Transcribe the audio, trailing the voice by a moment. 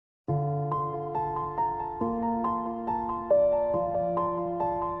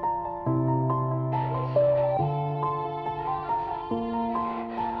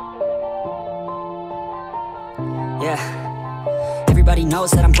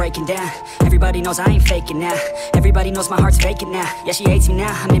knows that I'm breaking down. Everybody knows I ain't faking now. Everybody knows my heart's vacant now. Yeah, she hates me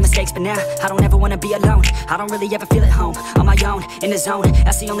now, I made mistakes but now I don't ever wanna be alone. I don't really ever feel at home. On my own, in the zone,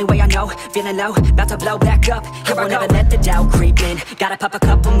 that's the only way I know. Feeling low, about to blow back up. Here I won't ever let the doubt creep in. Gotta pop a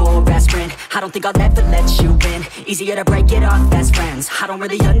couple more aspirin. I don't think I'll ever let you in. Easier to break it off as friends. I don't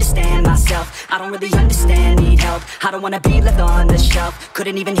really understand myself. I don't really understand, need help. I don't wanna be left on the shelf.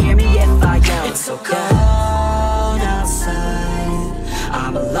 Couldn't even hear me if I yelled. It's so cold outside,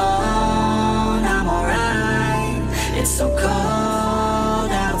 I'm alone, I'm alright. It's so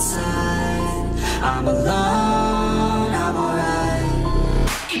cold outside, I'm alone, I'm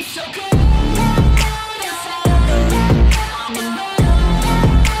alright. It's so cold.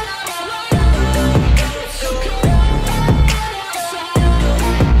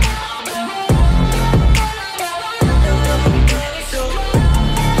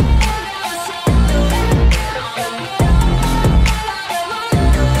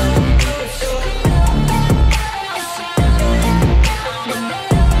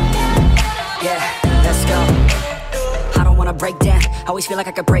 Break down, always feel like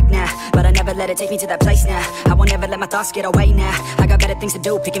I could break now, but I never let it take me to that place now. I won't ever let my thoughts get away now. I got better things to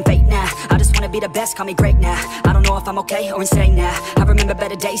do, picking fate now. I just wanna be the best, call me great now. I don't know if I'm okay or insane now. I remember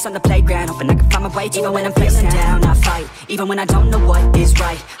better days on the playground, hoping I can find my way. Even when I'm feeling down, I fight. Even when I don't know what is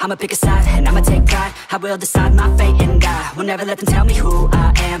right, I'ma pick a side and I'ma take pride. I will decide my fate and I will never let them tell me who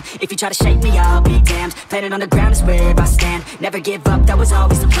I am. If you try to shake me, I'll be damned. Planet on the ground is where I stand. Never give up, that was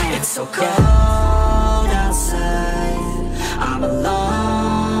always the plan. It's so cold outside, I'm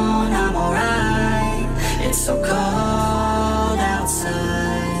alone, I'm alright. It's so cold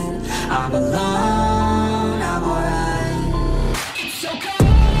outside, I'm alone.